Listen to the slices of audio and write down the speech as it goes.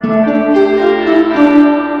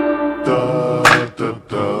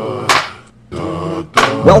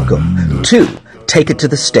Welcome to Take It to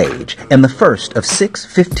the Stage, and the first of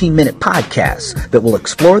 6 15-minute podcasts that will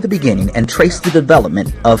explore the beginning and trace the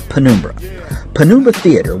development of Penumbra. Penumbra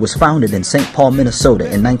Theater was founded in St. Paul, Minnesota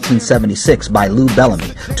in 1976 by Lou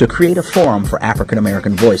Bellamy to create a forum for African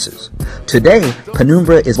American voices. Today,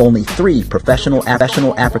 Penumbra is only 3 professional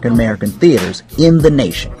African American theaters in the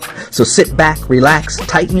nation. So sit back, relax,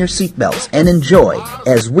 tighten your seatbelts, and enjoy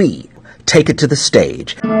as we take it to the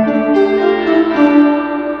stage.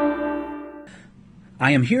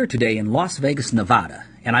 I am here today in Las Vegas, Nevada,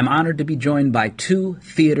 and I'm honored to be joined by 2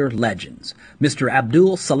 theater legends, Mr.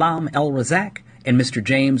 Abdul Salam El-Razak and Mr.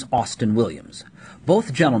 James Austin Williams.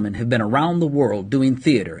 Both gentlemen have been around the world doing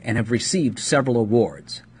theater and have received several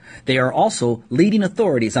awards. They are also leading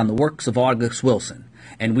authorities on the works of August Wilson,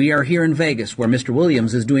 and we are here in Vegas where Mr.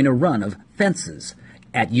 Williams is doing a run of Fences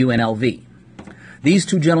at UNLV. These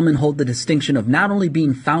 2 gentlemen hold the distinction of not only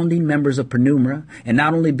being founding members of Penumbra and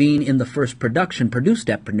not only being in the first production produced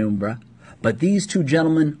at Penumbra, but these 2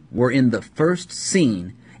 gentlemen were in the first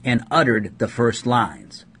scene and uttered the first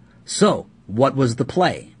lines. So, what was the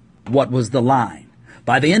play? What was the line?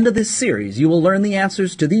 By the end of this series, you will learn the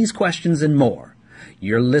answers to these questions and more.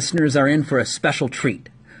 Your listeners are in for a special treat.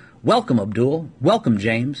 Welcome, Abdul. Welcome,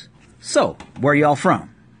 James. So, where are y'all from?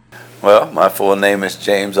 Well, my full name is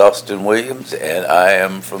James Austin Williams, and I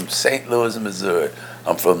am from St. Louis, Missouri.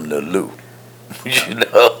 I'm from the Lou. You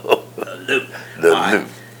know? The Lou.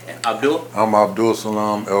 And Abdul? I'm Abdul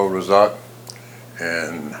Salam El-Razak,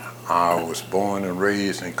 and I was born and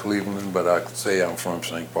raised in Cleveland, but I could say I'm from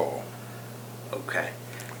St. Paul. Okay.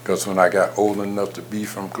 Because when I got old enough to be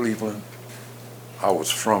from Cleveland, I was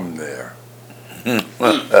from there.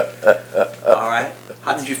 All right.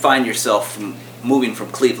 How did you find yourself moving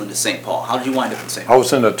from Cleveland to St. Paul? How did you wind up in St. Paul? I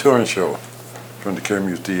was in a touring show from the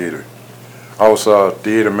Camus Theater. I was a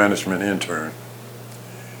theater management intern,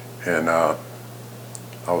 and I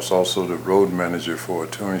was also the road manager for a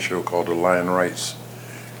touring show called The Lion Rights,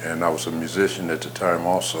 and I was a musician at the time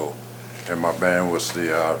also, and my band was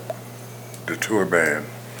the tour band,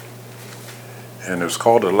 and it was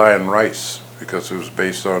called The Lion Rights because it was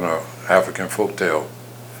based on an African folktale.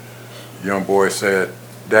 A young boy said,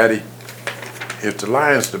 "Daddy, if the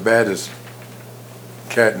lion's the baddest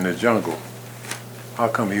cat in the jungle, how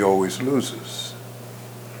come he always loses?"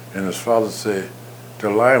 And his father said,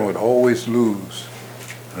 "The lion would always lose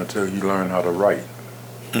until he learned how to write."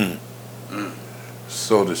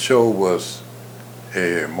 So the show was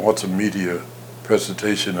a multimedia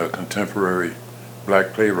presentation of contemporary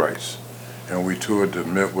black playwrights, and we toured the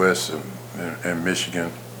Midwest and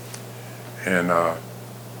Michigan, and a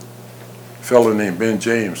fellow named Ben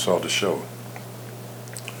James saw the show,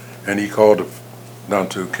 and he called down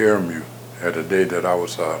to Camus at a day that I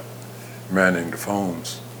was manning the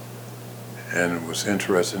phones, and was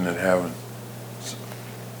interested in having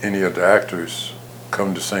any of the actors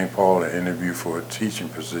come to St. Paul and interview for a teaching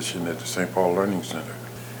position at the St. Paul Learning Center.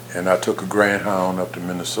 And I took a Greyhound up to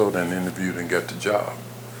Minnesota and interviewed and got the job.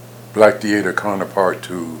 Black theater counterpart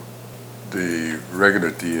to the regular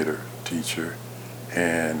theater teacher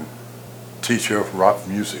and teacher of rock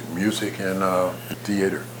music and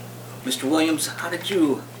theater. Mr. Williams, how did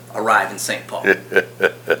you arrive in St. Paul?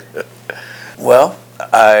 Well,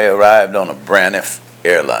 I arrived on a Braniff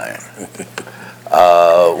airline,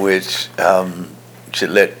 which should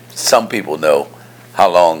let some people know how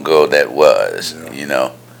long ago that was, you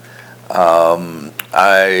know.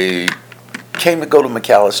 I came to go to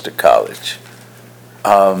Macalester College.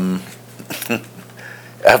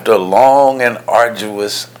 After a long and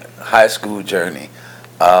arduous high school journey,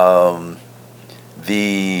 the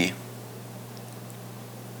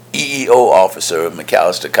EEO officer of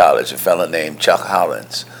Macalester College, a fellow named Chuck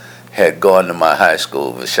Hollins, had gone to my high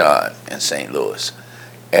school, Vashon, in St. Louis.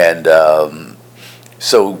 And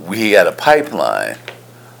so we had a pipeline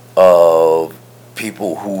of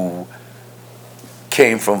people who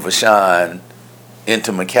came from Vashon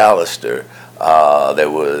into Macalester. There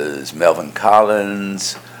was Melvin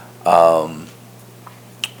Collins,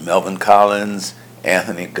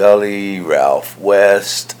 Anthony Gully, Ralph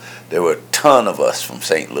West. There were a ton of us from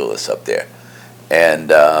St. Louis up there.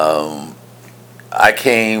 And I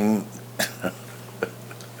came,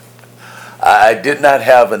 I did not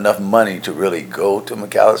have enough money to really go to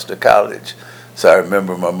Macalester College. So I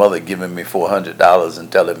remember my mother giving me $400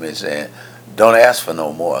 and telling me, saying, "Don't ask for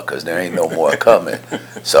no more, because there ain't no more coming."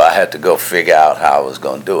 So I had to go figure out how I was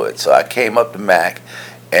going to do it. So I came up to Mac,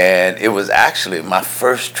 and it was actually my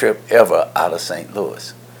first trip ever out of St.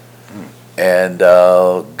 Louis. And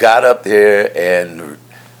got up there and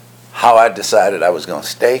how I decided I was going to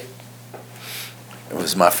stay. It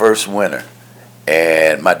was my first winter,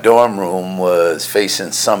 and my dorm room was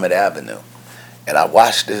facing Summit Avenue. And I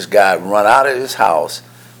watched this guy run out of his house,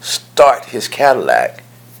 start his Cadillac,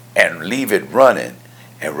 and leave it running,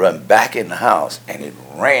 and run back in the house. And it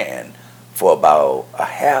ran for about a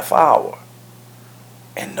half hour,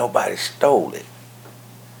 and nobody stole it.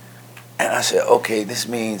 And I said, okay, this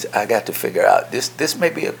means I got to figure out, this may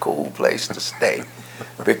be a cool place to stay,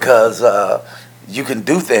 because you can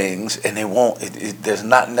do things and they won't, there's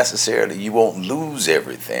not necessarily, you won't lose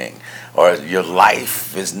everything, or your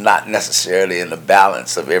life is not necessarily in the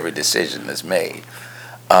balance of every decision that's made.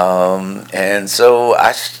 And so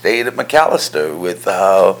I stayed at McAllister with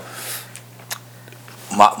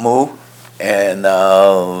Mahmoud and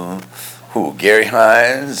Gary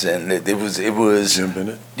Hines, and it was Jim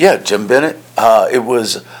Bennett. Yeah, Jim Bennett. It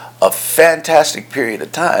was a fantastic period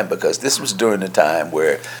of time, because this was during the time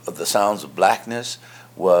where the Sounds of Blackness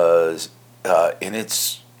was in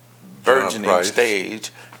its burgeoning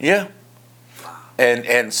stage. Yeah.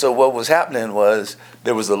 And so what was happening was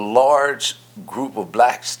there was a large group of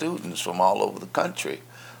black students from all over the country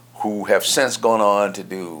who have since gone on to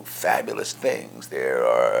do fabulous things. There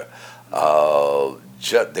are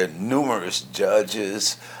numerous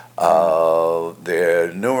judges, there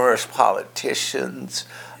are numerous politicians.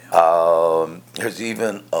 There's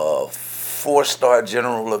even a 4-star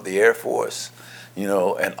general of the Air Force,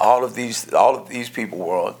 and all of these people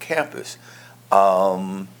were on campus.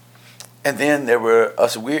 And then there were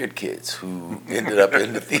us weird kids who ended up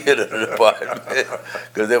in the theater department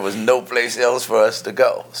because there was no place else for us to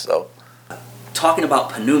go. So, talking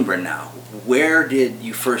about Penumbra now, where did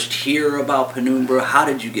you first hear about Penumbra? How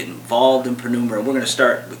did you get involved in Penumbra? And we're going to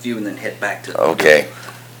start with you and then head back to... Okay.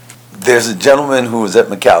 There's a gentleman who was at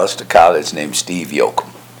McAllister College named Steve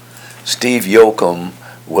Yoakum. Steve Yoakum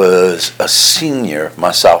was a senior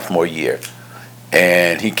my sophomore year,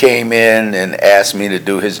 and he came in and asked me to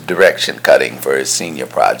do his direction cutting for his senior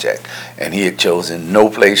project, and he had chosen No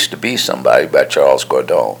Place to Be Somebody by Charles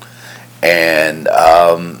Gordon. And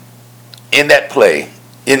in that play,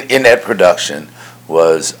 in that production,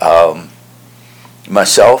 was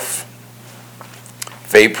myself,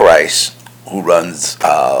 Faye Price, who runs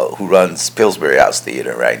Pillsbury House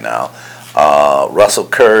Theater right now, Russell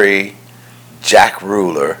Curry, Jack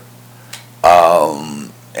Ruler,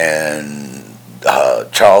 and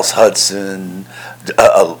Charles Hudson,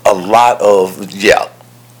 a lot of, yeah.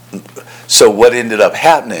 So what ended up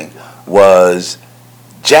happening was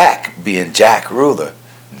Jack, being Jack Ruler,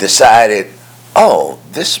 decided, oh,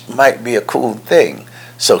 this might be a cool thing.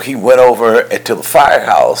 So he went over to the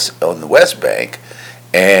firehouse on the West Bank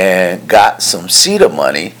and got some CETA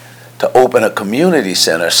money to open a community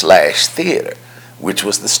center / theater, which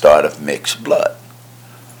was the start of Mixed Blood.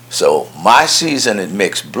 So my season at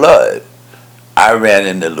Mixed Blood, I ran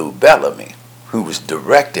into Lou Bellamy, who was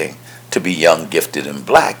directing To Be Young, Gifted, and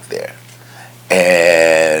Black there.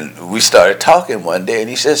 And we started talking one day, and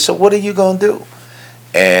he said, so what are you going to do?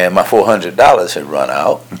 And my $400 had run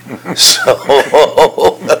out. So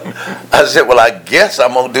I said, well, I guess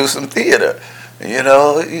I'm going to do some theater.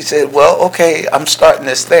 He said, well, okay, I'm starting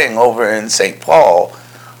this thing over in St. Paul.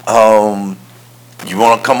 You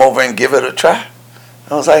want to come over and give it a try?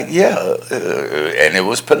 I was like, yeah. And it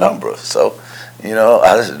was Penumbra. So,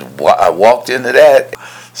 I walked into that.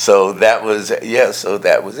 So that was, so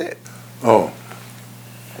that was it. Oh,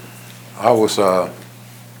 I was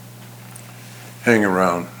hanging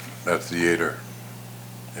around that theater,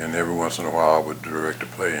 and every once in a while I would direct a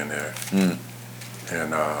play in there.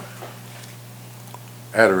 And I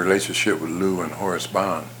had a relationship with Lou and Horace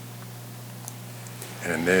Bond,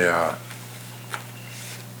 and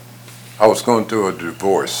I was going through a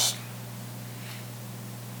divorce,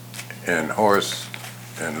 and Horace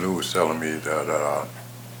and Lou was telling me that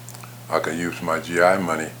I could use my GI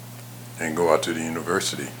money and go out to the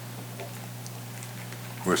university,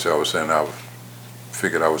 which I was saying I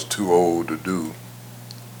figured I was too old to do,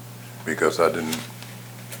 because I didn't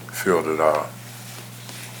feel that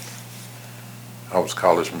I was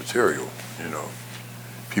college material.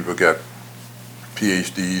 People got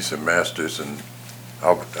PhDs and masters, and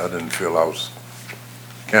I didn't feel I was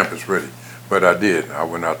campus ready, but I did. I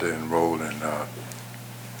went out there and enrolled, and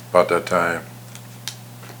about that time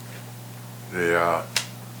they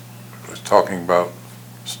was talking about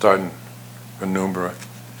starting Penumbra,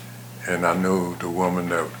 and I knew the woman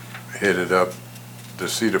that headed up the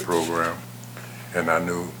CETA program, and I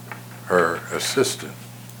knew her assistant,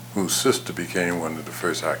 whose sister became one of the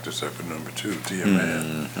first actors at Penumbra 2, Tia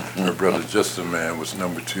Mann. Her brother Justin Mann was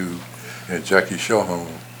number 2, and Jackie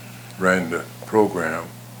Shohone ran the program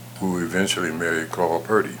who eventually married Claude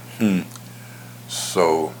Purdy. Hmm.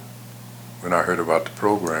 So when I heard about the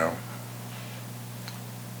program,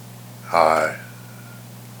 I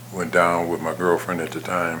went down with my girlfriend at the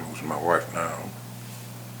time, who's my wife now,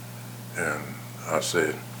 and I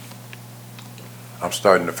said, I'm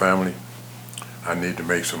starting a family. I need to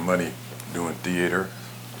make some money doing theater.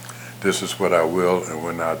 This is what I will and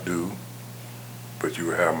will not do, but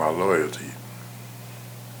you have my loyalty.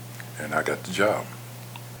 And I got the job.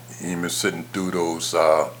 Even sitting through those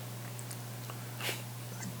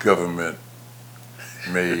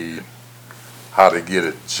government-made how to get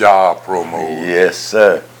a job promo, Yes,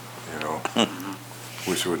 sir. you know,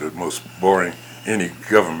 which were the most boring. Any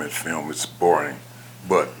government film is boring,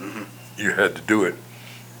 but you had to do it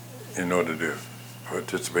in order to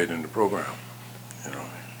participate in the program, you know.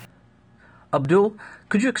 Abdul,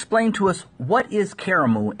 could you explain to us what is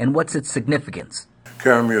Karamu and what's its significance?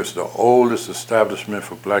 Karamu is the oldest establishment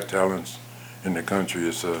for black talents in the country.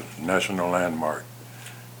 It's a national landmark.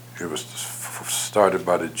 It was started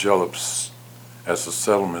by the Jellips as a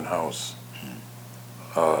settlement house,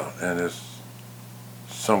 and there's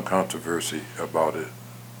some controversy about it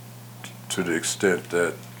to the extent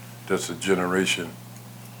that there's a generation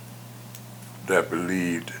that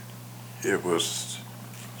believed it was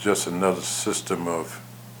just another system of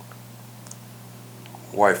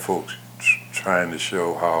white folks trying to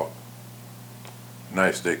show how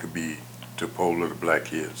nice they could be to poor little black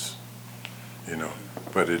kids, you know.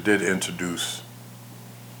 But it did introduce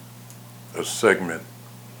a segment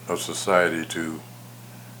of society to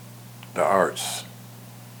the arts.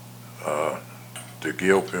 The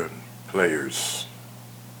Gilpin Players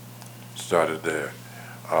started there.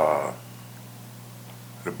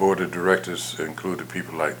 The board of directors included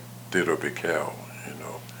people like Dido Bikel, you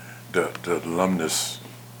know. The alumnus,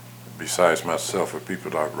 besides myself, are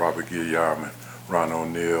people like Robert Guillaume and Ron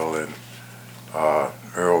O'Neill and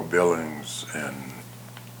Earl Billings and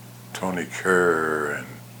Tony Kerr, and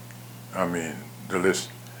I mean, the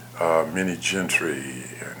list, Minnie Gentry,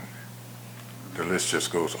 and the list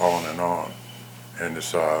just goes on and on. And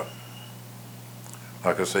it's, like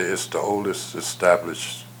I say, it's the oldest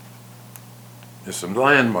established, it's a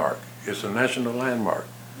landmark, it's a national landmark,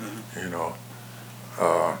 you know.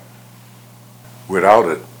 Without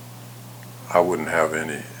it, I wouldn't have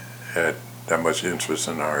had that much interest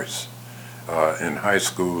in arts. In high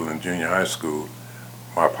school and junior high school,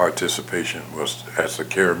 my participation was, as a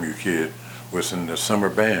Karamu kid, was in the summer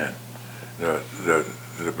band. The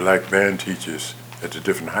black band teachers at the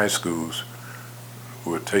different high schools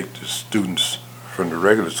would take the students from the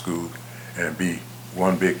regular school and be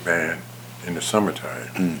one big band in the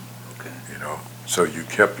summertime. Okay. You know, so you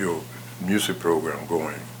kept your music program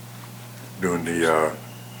going during the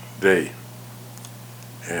day.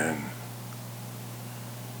 And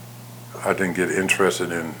I didn't get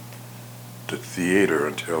interested in the theater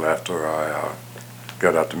until after I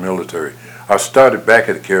got out the military. I started back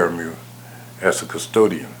at Karamu as a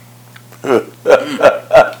custodian.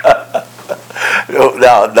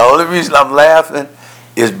 Now, the only reason I'm laughing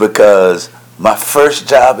is because my first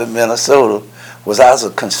job in Minnesota was as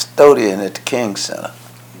a custodian at the King Center.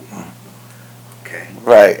 Okay.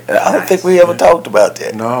 Right. And I don't think we ever talked about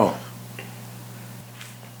that. No.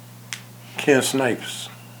 Ken Snipes,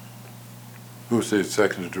 who was the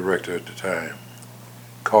executive director at the time,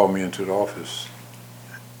 called me into the office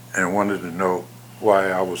and wanted to know why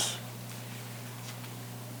I was,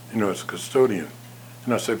 as a custodian.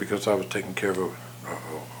 And I said, because I was taking care of a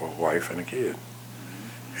wife and a kid.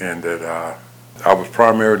 And that I was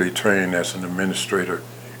primarily trained as an administrator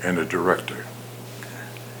and a director,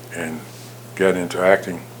 and got into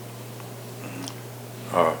acting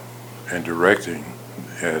and directing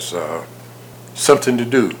as something to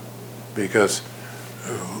do, because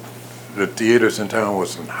the theaters in town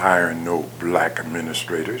wasn't hiring no black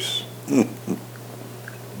administrators.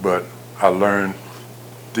 But I learned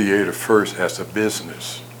theater first as a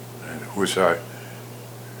business, and which I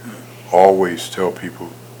always tell people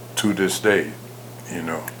to this day.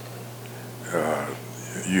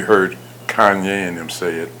 You heard Kanye and them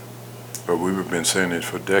say it, but we've been saying it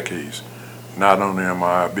for decades. Not only am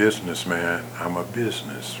I a businessman, I'm a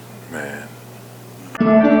businessman.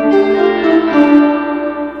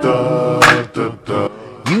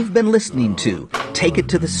 You've been listening to Take It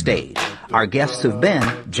to the Stage. Our guests have been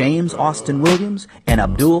James Austin Williams and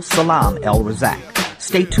Abdul Salam El Razak.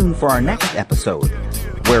 Stay tuned for our next episode,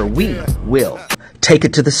 where we will take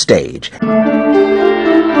it to the stage.